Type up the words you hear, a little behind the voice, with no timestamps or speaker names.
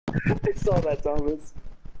I saw that, Thomas.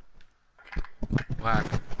 What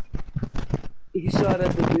happened? He shot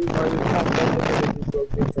at the dude while he was popped up and then he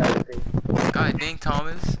broke inside of thing. God dang,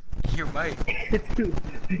 Thomas. Your mic. Dude,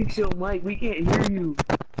 Big Show Mike, we can't hear you.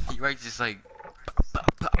 Your mic just like. Pop,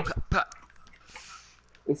 pop, pop, pop, pop.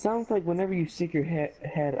 It sounds like whenever you stick your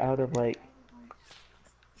head out of like.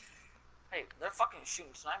 Hey, they're fucking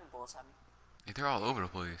shooting sniper bullets at me. Yeah, they're all over the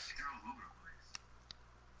place.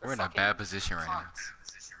 They're We're in a fucking bad position right now. cunts.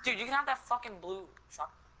 Dude, you can have that fucking blue shot.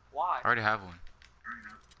 Why? I already have one.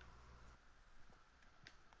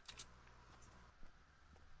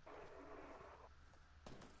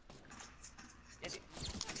 Is it?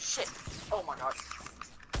 Shit. Oh my god.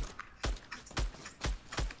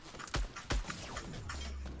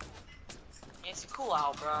 It's cool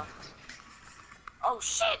out, bro. Oh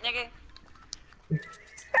shit, nigga.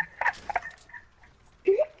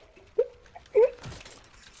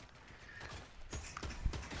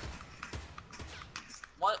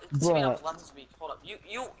 What? Teaming up with Lemons weak. Hold up.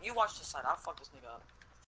 You watch this side. I'll fuck this nigga up.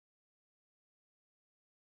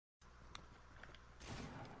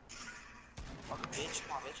 Fucking bitch.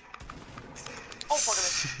 Come on, bitch. Oh,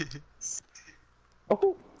 fucking bitch.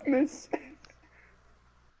 Oh, miss.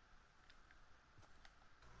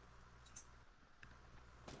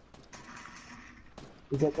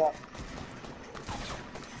 Is that that?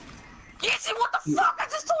 Yancy, what the fuck? I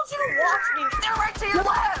just told you to watch me. They're right to your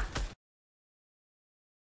left.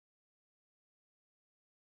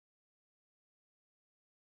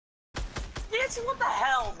 Yancy, what the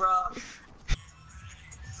hell, bro?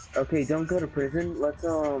 Okay, don't go to prison. Let's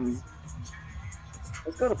go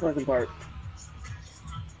to Pleasant Park.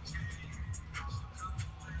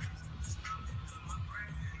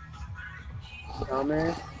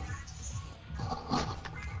 Thomas.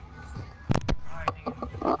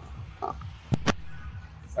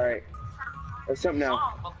 Alright. Let's jump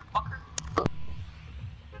now.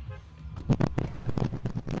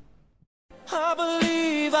 I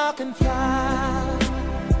believe I can fly.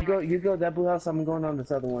 You go that blue house, I'm going on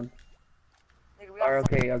this other one. Alright,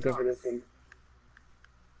 okay, I'll go for this one.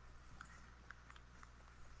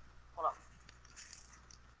 Hold up.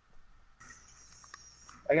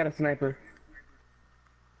 I got a sniper.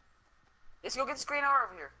 Let's go get the screen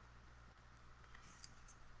over here.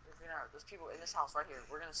 There's people in this house right here.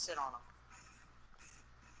 We're gonna sit on them.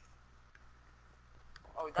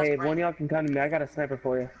 Oh, that's Hey, if Brandon. one of y'all can come to me, I got a sniper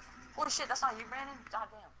for you. Holy shit, that's not you, Brandon?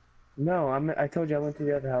 Goddamn. No, I told you I went to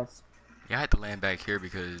the other house. Yeah, I had to land back here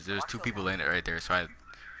because there's two people landed right there, so I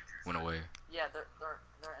went away. Yeah, they're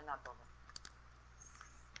in that building.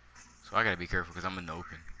 So I gotta be careful because I'm in the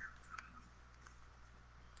open.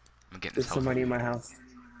 I'm getting There's this somebody in my house.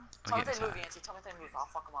 Tell me if they move, Yancy. Tell me if they move. I'll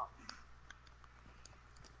fuck them up.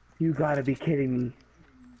 You gotta be kidding me.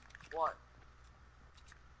 What?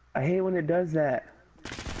 I hate when it does that.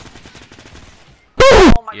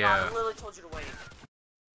 Oh my god, I literally told you to wait.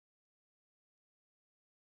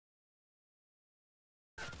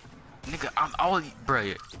 Nigga, I'm all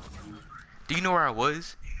bruh. Do you know where I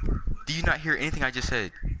was? Do you not hear anything I just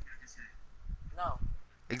said? No.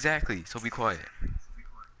 Exactly, so be quiet.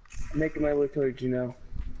 Making my way towards you now.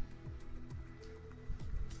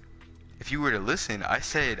 If you were to listen, I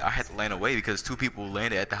said I had to land away because two people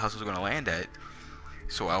landed at the house I was gonna land at.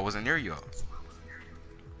 So I wasn't near y'all.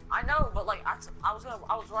 I know, but like I was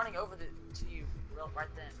running over to you right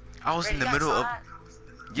then. I was in the middle of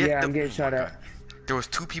Yeah, I'm getting shot at. There was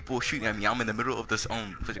two people shooting at me. I'm in the middle of this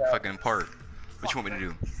fucking park. What you want me to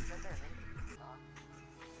do?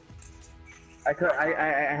 I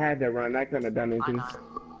had to run. I couldn't have done anything.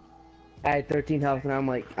 I had 13 health, and I'm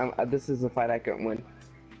like, this is a fight I couldn't win.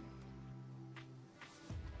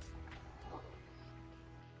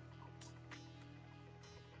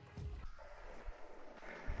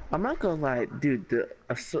 I'm not gonna lie, dude.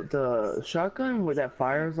 The shotgun where that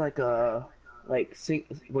fires like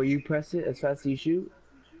where you press it as fast as you shoot.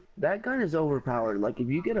 That gun is overpowered. Like if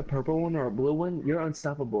you get a purple one or a blue one, you're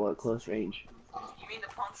unstoppable at close range. You mean the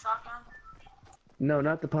pump shotgun? No,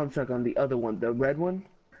 not the pump shotgun. The other one, the red one.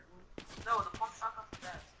 No, the pump shotgun's the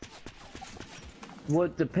best. Well,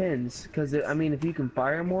 it depends, cause I mean, if you can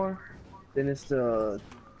fire more, then it's the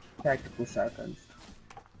tactical shotgun.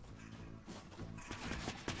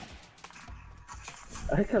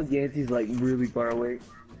 I like how Yancey's like really far away.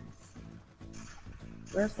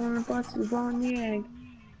 Restaurant buses on the egg.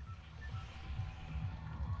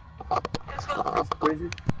 Where is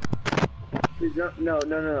it? Please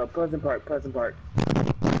no. Pleasant Park.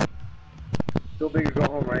 Go big or go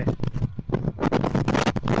home, right?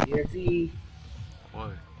 Yancey.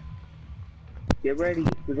 What? Get ready.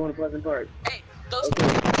 We're going to Pleasant Park. Hey, those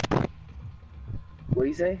okay. What do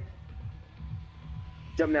you say?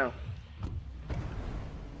 Jump now.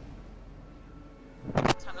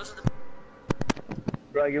 Time, those are the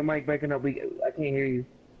Bro, your mic breaking up. I can't hear you.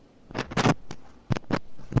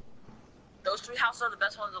 those three houses are the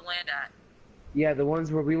best ones to land at. Yeah, the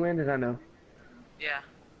ones where we landed, I know. Yeah.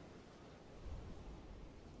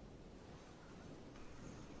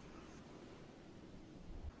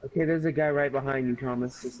 Okay, there's a guy right behind you,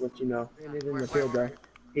 Thomas. Just to let you know. Landed in the field there.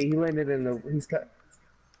 He landed in the. He's cut.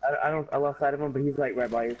 I lost sight of him, but he's like right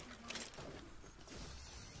by you.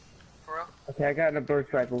 For real? Okay, I got a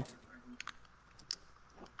burst rifle.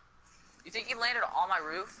 You think he landed on my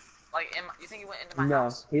roof? Like, you think he went into my No,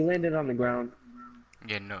 house? he landed on the ground.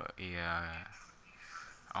 Yeah, no, yeah.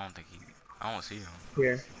 I don't think he. I don't see him.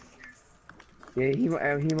 Here. Yeah,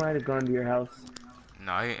 he might have gone to your house.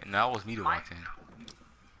 No, that was me that walked in.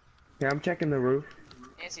 Yeah, I'm checking the roof.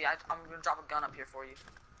 Nancy, I'm gonna drop a gun up here for you.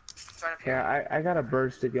 It's right up here. Yeah, I got a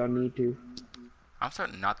burst if y'all need to. I'm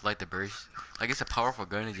starting not to like the burst. Like, it's a powerful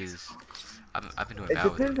gun. It just, I've been doing It bad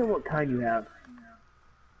with it. depends on what kind you have.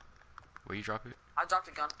 Where you drop it? I dropped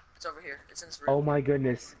a gun. It's over here. It's in this room. Oh my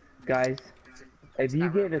goodness, guys! If you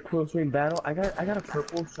get in a close range battle, I got a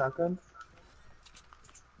purple shotgun.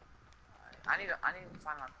 I need to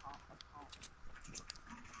find my pump.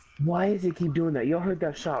 Why does it keep doing that? Y'all heard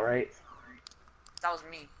that shot, right? That was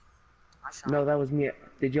me. I shot. No, that was me.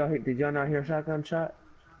 Did y'all not hear a shotgun shot?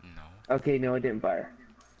 No. Okay, no, it didn't fire.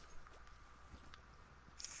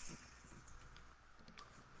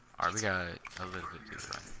 Alright, we got a little bit to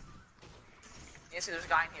run. Nancy, there's a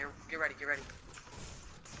guy in here. Get ready. Get ready.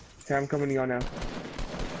 Okay, I'm coming to y'all now.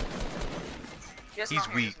 He doesn't He's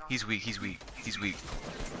know, weak. he doesn't know. He's weak. He's weak.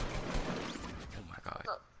 Oh my god. What's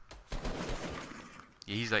up?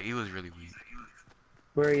 Yeah, he was really weak.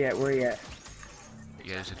 Where he at? Where he at?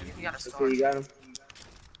 Yeah, there's a dude. He got a scar. Okay, you got him.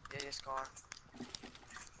 Yeah, he has a scar.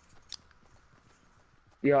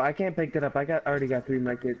 Yo, I can't pick that up. Already got 3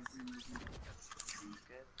 medkits. It's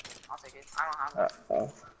good. I'll take it. I don't have it.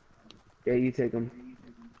 Oh. Yeah, you take them.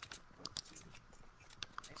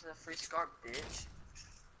 Thanks for the free scar, bitch.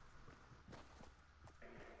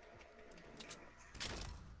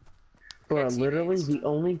 Bro, Yeah, literally teammates. the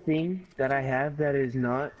only thing that I have that is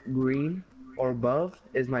not green or above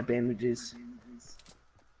is my bandages.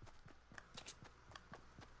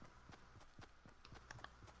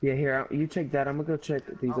 Yeah, here, you check that. I'm gonna go check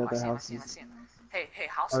these Oh, other I see houses. him. Hey,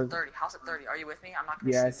 house at 30. House at 30. Are you with me? I'm not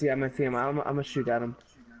gonna Yeah, I shoot. see. I'm gonna see him. I'm gonna shoot at him.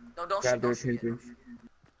 No, don't Grab shoot. their Don't shoot. attention.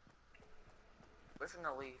 Wait for him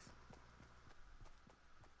to leave.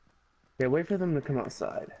 Yeah, wait for them to come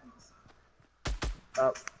outside.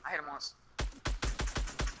 Up. I hit him once.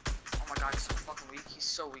 Oh my god, he's so fucking weak. He's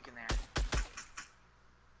so weak in there.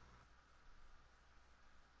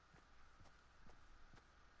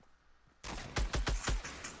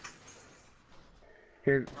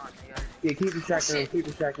 Here. Come on, you gotta- Yeah, keep distracting him. shit. Keep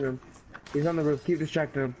distracting him. He's on the roof. Keep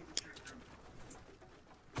distracting him.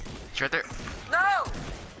 He's right there. No!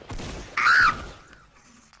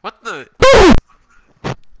 What the?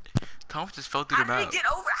 Thomas just fell through How the did map. he get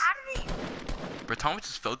over? How did he? Bro, Thomas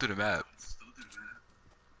just fell through the map.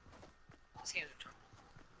 This game's retarded.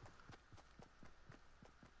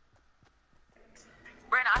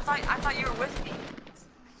 Brandon, I thought you were with me.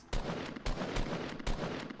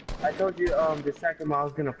 I told you, distract him. I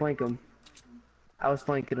was gonna flank him. I was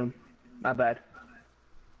flanking him. My bad.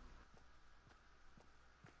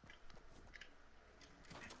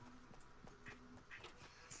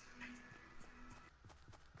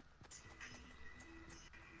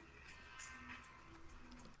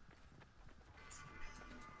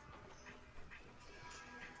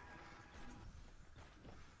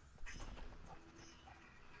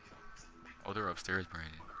 Oh, they're upstairs,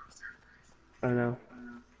 Brandon. I know.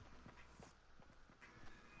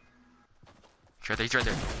 He's right there. He's right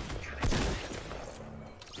there.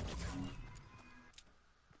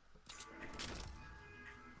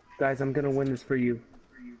 Guys, I'm gonna win this for you.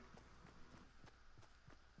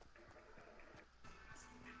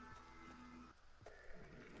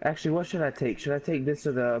 Actually, what should I take? Should I take this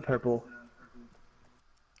or the purple?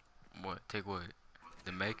 What? Take what?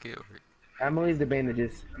 The make it or? I'm gonna leave the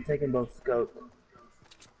bandages. I'm taking both scope.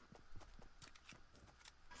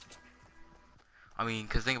 I mean,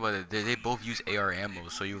 cause think about it. They both use AR ammo,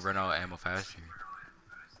 so you run out of ammo faster.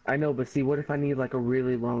 I know, but see, what if I need like a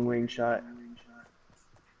really long range shot?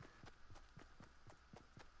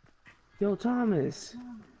 Yo, Thomas.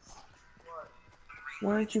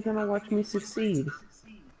 Why aren't you gonna watch me succeed?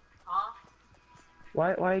 Huh?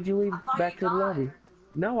 Why did you leave I thought back you to the died. lobby?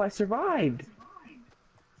 No, I survived.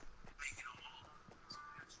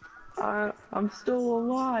 I'm still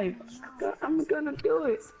alive. I'm gonna do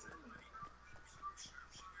it.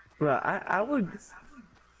 Bro, I would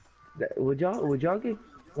y'all get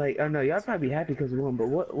like I don't know y'all probably be happy because I won, but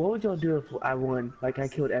what would y'all do if I won? Like I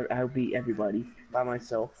beat everybody by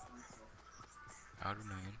myself. I don't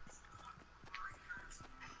know.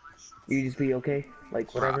 You just be okay,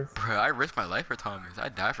 like whatever. Bro, I risked my life for Thomas. I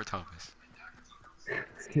died for Thomas.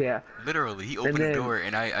 Yeah. Literally, he And opened the then door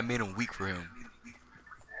and I made him weak for him.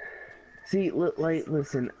 see, like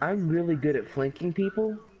listen, I'm really good at flanking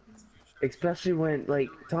people. Especially when, like,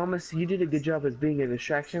 Thomas, you did a good job as being a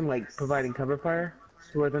distraction, like, providing cover fire,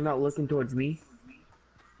 to where they're not looking towards me.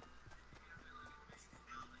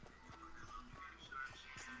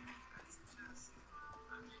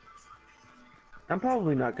 I'm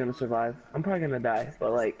probably not gonna survive. I'm probably gonna die,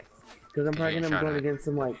 but, like, because I'm Cause you're probably getting gonna be shot going at. against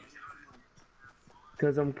some, like,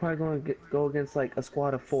 because I'm probably going to go against, like, a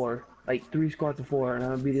squad of 4, like, 3 squads of 4, and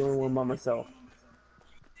I'm gonna be the only one by myself.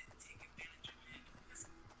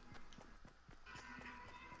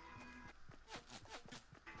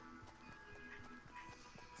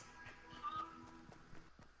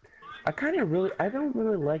 I don't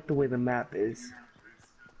really like the way the map is.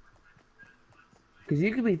 Because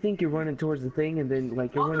you could think you're running towards the thing, and then,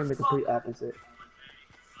 like, you're running the complete Motherfucker! opposite.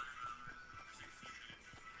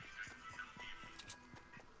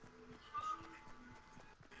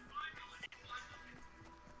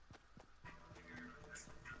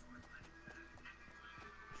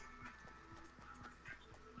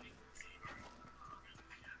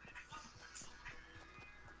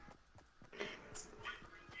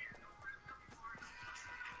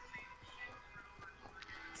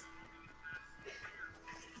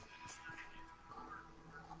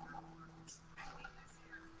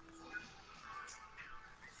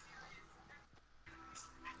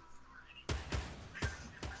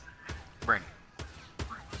 Bring.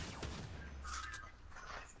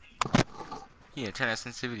 Yeah, turn that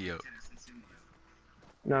sensitivity up.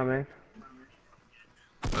 Nah, man.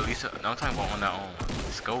 At least, no, I'm talking about on that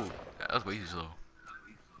scope. That was way too slow.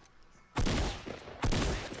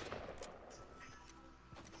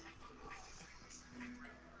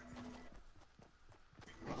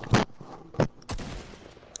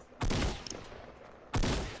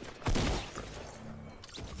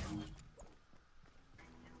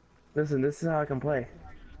 Listen, this is how I can play.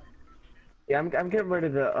 Yeah, I'm getting rid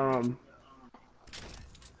of the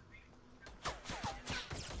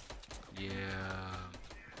Yeah.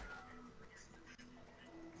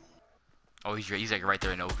 Oh, he's like right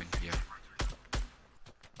there in the open. Yeah.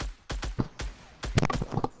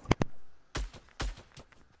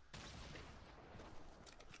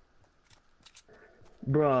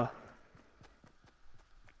 bruh.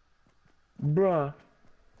 Bruh.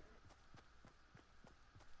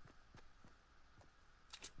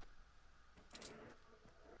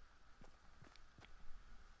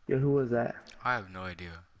 Yo, who was that? I have no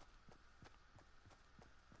idea.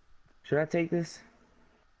 Should I take this?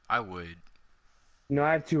 I would. No,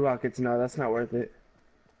 I have 2 rockets. No, that's not worth it.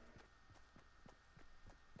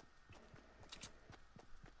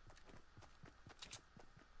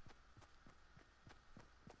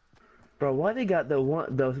 Bro, why they got the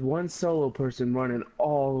one solo person running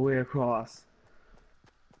all the way across?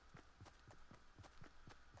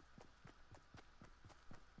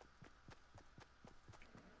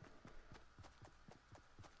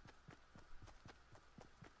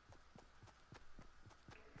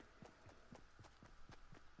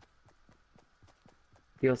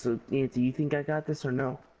 Yo, so Nancy, you think I got this or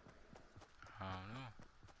no? I don't know.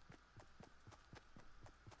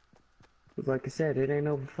 'Cause like I said, it ain't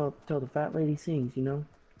over till the fat lady sings, you know?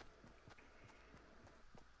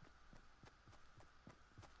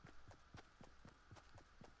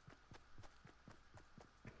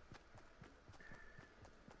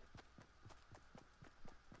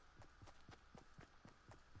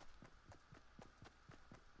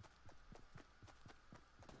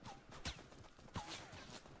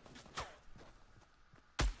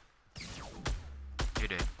 You're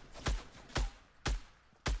dead.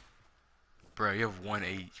 Bro, you have 1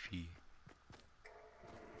 HP.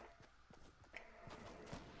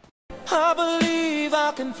 I believe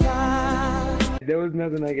I can fly. There was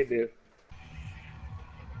nothing I could do.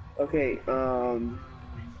 Okay,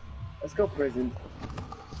 let's go prison.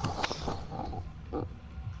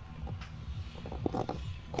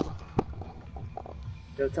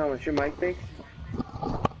 Yo, Thomas, your mic fixed?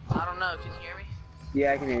 I don't know, can you hear me?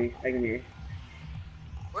 Yeah, I can hear you. I can hear you.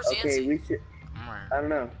 Where's Okay, Yancy? we should. I don't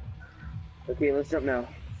know. Okay, let's jump now.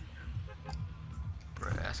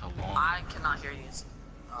 Bro, that's a long. I cannot hear Yancy.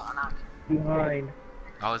 I'm not. Behind.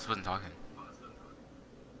 Alice wasn't talking.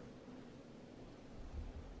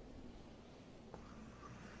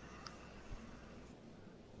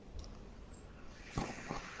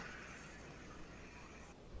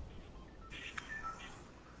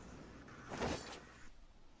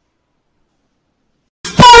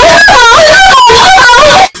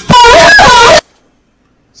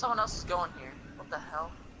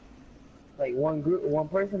 Like one group, one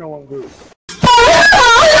person, or one group?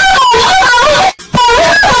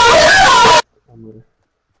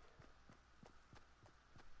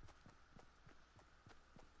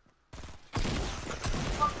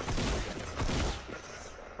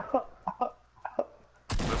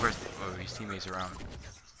 Oh, his teammates around.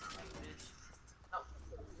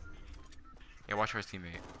 Yeah, watch for his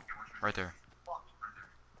teammate. Right there. What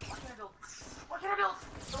can I build? What can I build?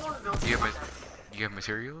 Don't want to build. You have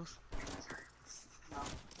materials? No.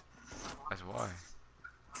 That's why.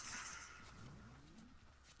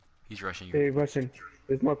 He's rushing you. Hey, rushing.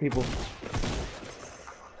 There's more people.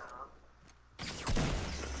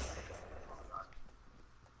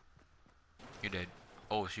 You're dead.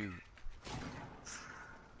 Oh shoot.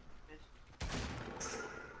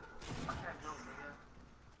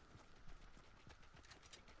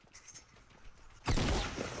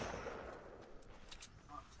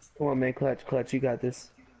 Come on, man, clutch, you got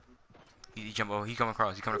this. He jump. Oh, he coming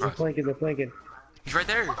across. He coming They're across. flanking, they're flanking. He's right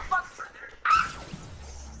there. Nigga,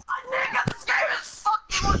 this game is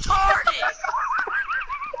fucking retarded!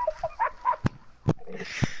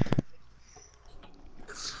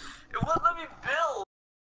 It wouldn't let me build!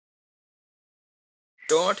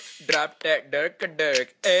 Don't drop that dirk,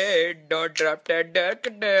 hey, don't drop that dirk.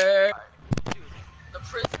 Dude, the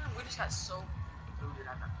prison, we just got so booted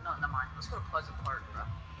at that. No, never mind. Let's go to Pleasant Park, bro.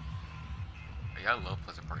 Yeah, I love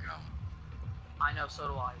Pleasant Park now. I know, so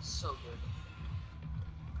do I. It's so good.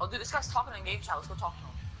 Oh, dude, this guy's talking in game chat. Let's go talk to him.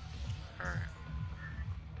 Alright.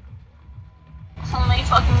 Holy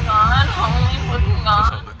fucking god, holy fucking What's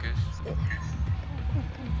god. up, Lucas?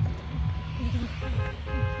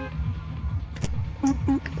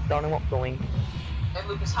 Don't know what's going. Hey,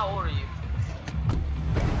 Lucas, how old are you?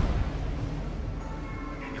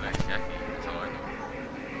 You like Jackie? That's all I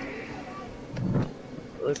know.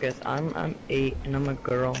 Lucas, I'm 8 and I'm a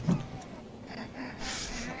girl. Do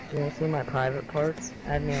you want to see my private parts?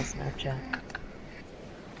 Add me on Snapchat.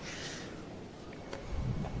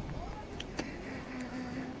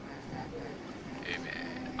 Hey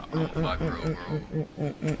man, I'm my girl, bro.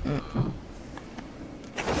 Don't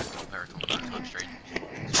ever talk about to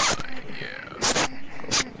strangers. Like, yeah.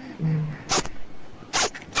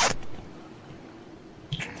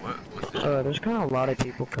 What's that? There's kind of a lot of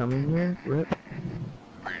people coming here. Rip.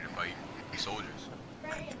 Ready to fight. We soldiers.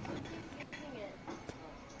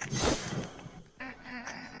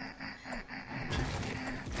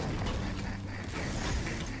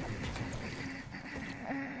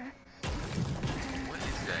 What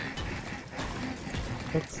is that?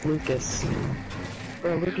 It's Lucas.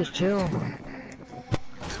 Bro, Lucas, chill.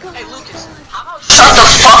 Hey, Lucas, how about shut the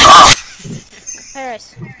fuck up?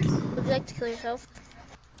 Paris, would you like to kill yourself?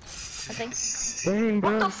 I think. Dang, What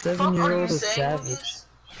bro, the fuck are 7-year-old you is saying, savage. Lucas?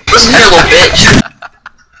 Listen here, little bitch.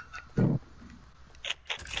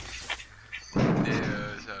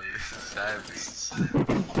 Yeah, savage.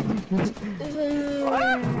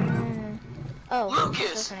 Oh.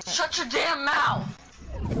 Lucas, shut your damn mouth.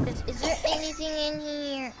 Is there anything in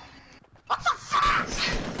here? What the fuck?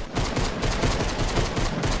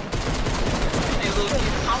 Hey, Lucas,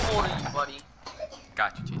 how old are you, buddy?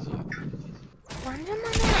 Got you, JC. Why am I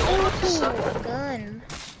not a gun?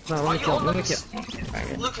 No, Are let me you kill old him, let me enough kill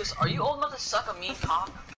to... Lucas, are you old enough to suck a mean cock?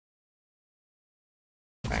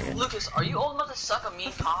 Lucas, are you old enough to suck a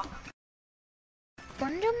mean cock?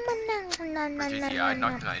 JC, I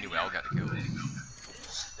knocked him out anyway, I got the kill.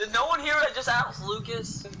 Did no one hear what I just asked,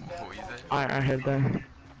 Lucas? What you say? I heard that.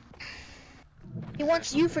 He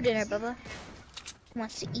wants you for dinner, Bubba. He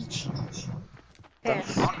wants to eat you.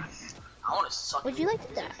 Paris, I wanna suck would you like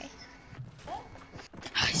to die?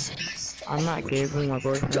 I'm not gay, but my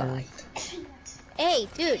boyfriend. Hey,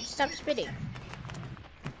 dude, stop spitting.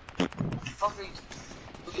 Fuck are you...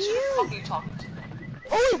 Lucas, who the fuck are you talking to?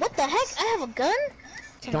 Oh wait, what the heck? I have a gun?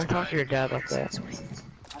 Don't talk to your dad like that. Oh,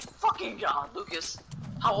 fucking god, Lucas.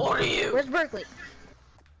 How old are you? Where's Berkeley?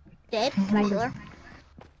 Dead? Regular?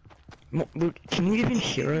 Luke, can you even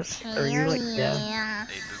hear us? Or are you like deaf? Yeah.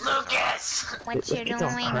 Hey, Lucas! What you It's doing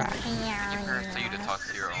on crack. Your parents tell you to here? talk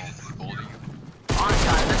to your own people older you. Alright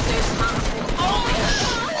guys, let's say it's time to... Holy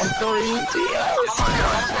shit! I'm sorry,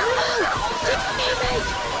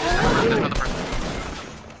 There's another person.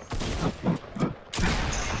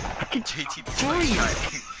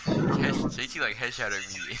 JT like headshotted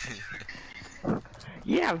me.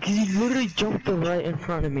 Yeah, because you literally jumped right in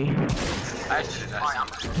front of me. I should have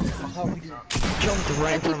Jumped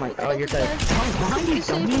right in front of my. Oh, you're dead. Tom, behind you,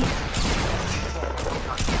 dummy.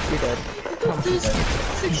 You're dead. Tom's dead.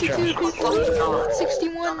 62,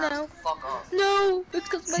 61 now. Fuck off. No, it's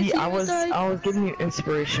because my See, team died. I was giving you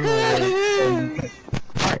inspirational words.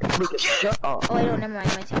 Alright, Lucas, shut up. Oh, I don't. Never mind.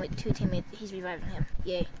 My teammate, two teammates. He's reviving him.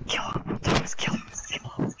 Yay. Kill him. Thomas, kill him.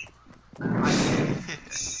 Hey,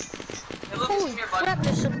 Lucas, Holy come here, buddy. crap!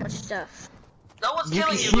 There's so much stuff. No one's You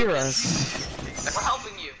killing can you, hear Lucas. us. We're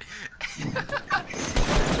helping you.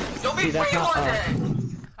 Don't be See, that's free not one us. day.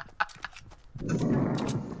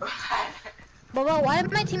 Baba, why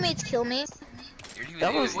did my teammates kill me?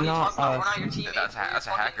 That was What are you not talking about? We're us. not your teammates. That's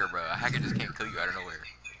a hacker, bro. A hacker just can't kill you out of nowhere.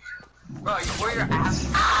 Bro, where your ass?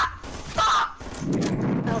 Ah! Stop!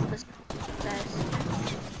 Help us, guys.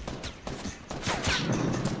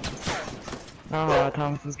 Oh,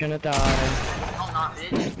 Thomas is gonna die. No, not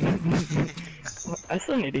bitch. I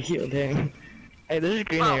still need to heal, dang. Hey, there's a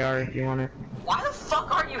green Bro. AR if you want it. Why the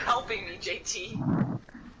fuck aren't you helping me, JT?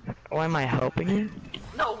 Why am I helping you?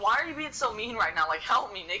 No, why are you being so mean right now? Like,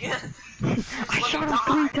 help me, nigga. I shot him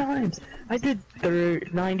 3 times. I did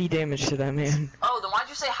 90 damage to that man. Oh, then why'd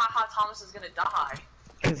you say haha Thomas is gonna die?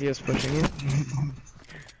 Because he was pushing you.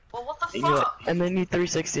 Well, what the And you- fuck? and then you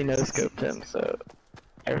 360 no scoped him, so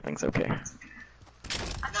everything's okay.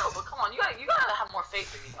 I know, but come on, you gotta have more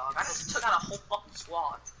faith in me, dog. I just took out a whole fucking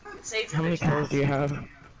squad. Saved How many the kills do you have?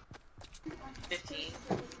 15.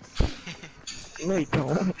 No, you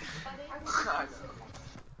don't.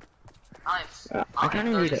 I kind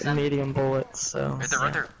of need a medium bullet, so. Right there,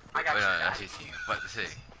 right there. I got Wait, you. no, that's his team. What to say?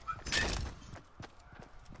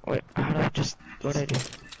 Wait, how did I just. What did I do?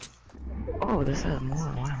 Oh, this has more,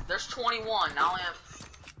 wow. There's 21. Now I have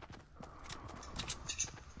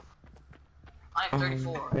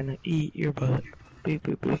 34. I'm gonna eat your butt. Beep,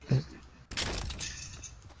 boop, boop, boop.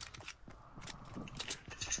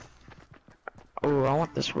 Oh, I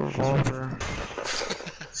want this revolver.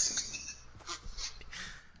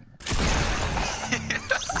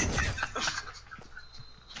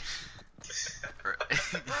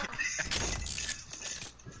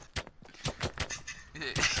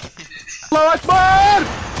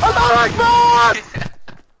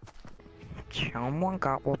 Someone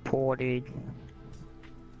got reported.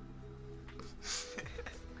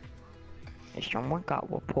 Someone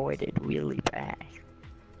got reported really bad.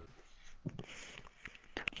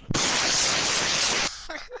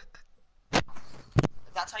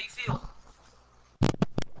 That's how you feel.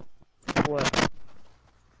 What?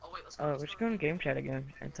 Oh wait, let's go. We should go in game chat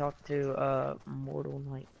again and talk to Mortal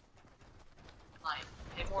Knight. Knight.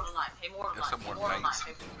 Hey, Mortal Knight. Hey, Mortal What's Knight. up, Hey, Mortal Mortal Knight. Knights?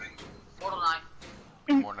 Hey, Mortal Knight.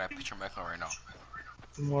 More than that picture mech right now.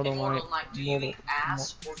 Mortal Hey, Mortal Knight. Knight. Do you eat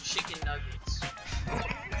ass or chicken nuggets?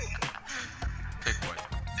 Pick one.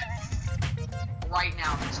 Right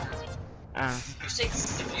now, mister. You say,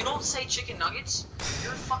 if you don't say chicken nuggets,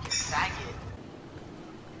 you're a fucking faggot.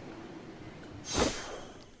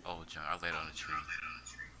 Oh, John, I laid on a tree.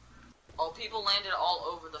 Oh, people landed all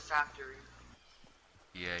over the factory.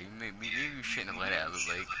 Yeah, maybe you shouldn't have landed at the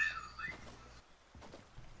lake.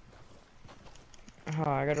 Oh,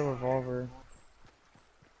 I got a revolver.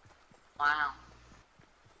 Wow.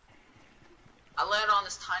 I landed on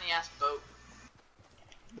this tiny ass boat.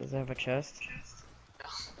 Does it have a chest?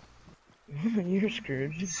 You're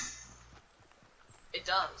screwed. It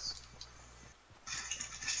does.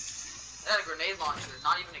 It had a grenade launcher,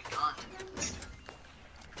 not even a gun.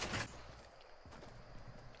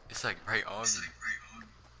 It's like right on me.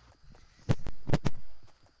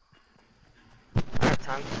 I have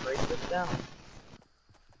time to break this down.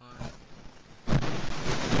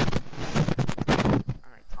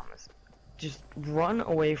 Alright, Thomas. Just run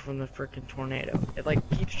away from the frickin' tornado. It like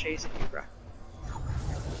keeps chasing you, bro.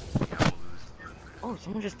 Oh,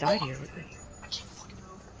 someone just died here. I can't fucking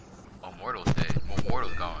move. Oh, Mortal's dead.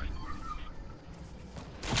 Mortal's gone.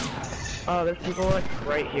 Oh, there's people like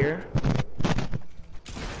right here.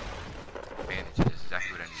 Bandages,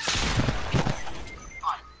 exactly what I need.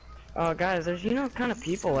 Oh, guys, there's kind of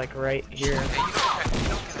people like right here. Hey, you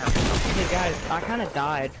don't have Hey guys, I kind of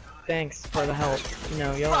died. Thanks for the help.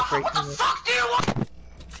 Y'all are great What the teammates. fuck do you want?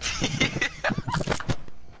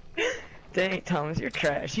 Dang, Thomas, you're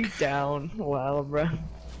trash. You down. Wow, bro.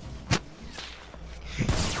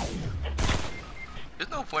 There's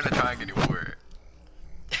no point in trying anymore.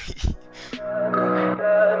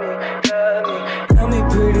 Tell me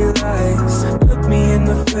pretty lies, look me in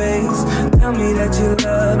the face. Tell me that you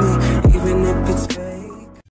love me, even if it's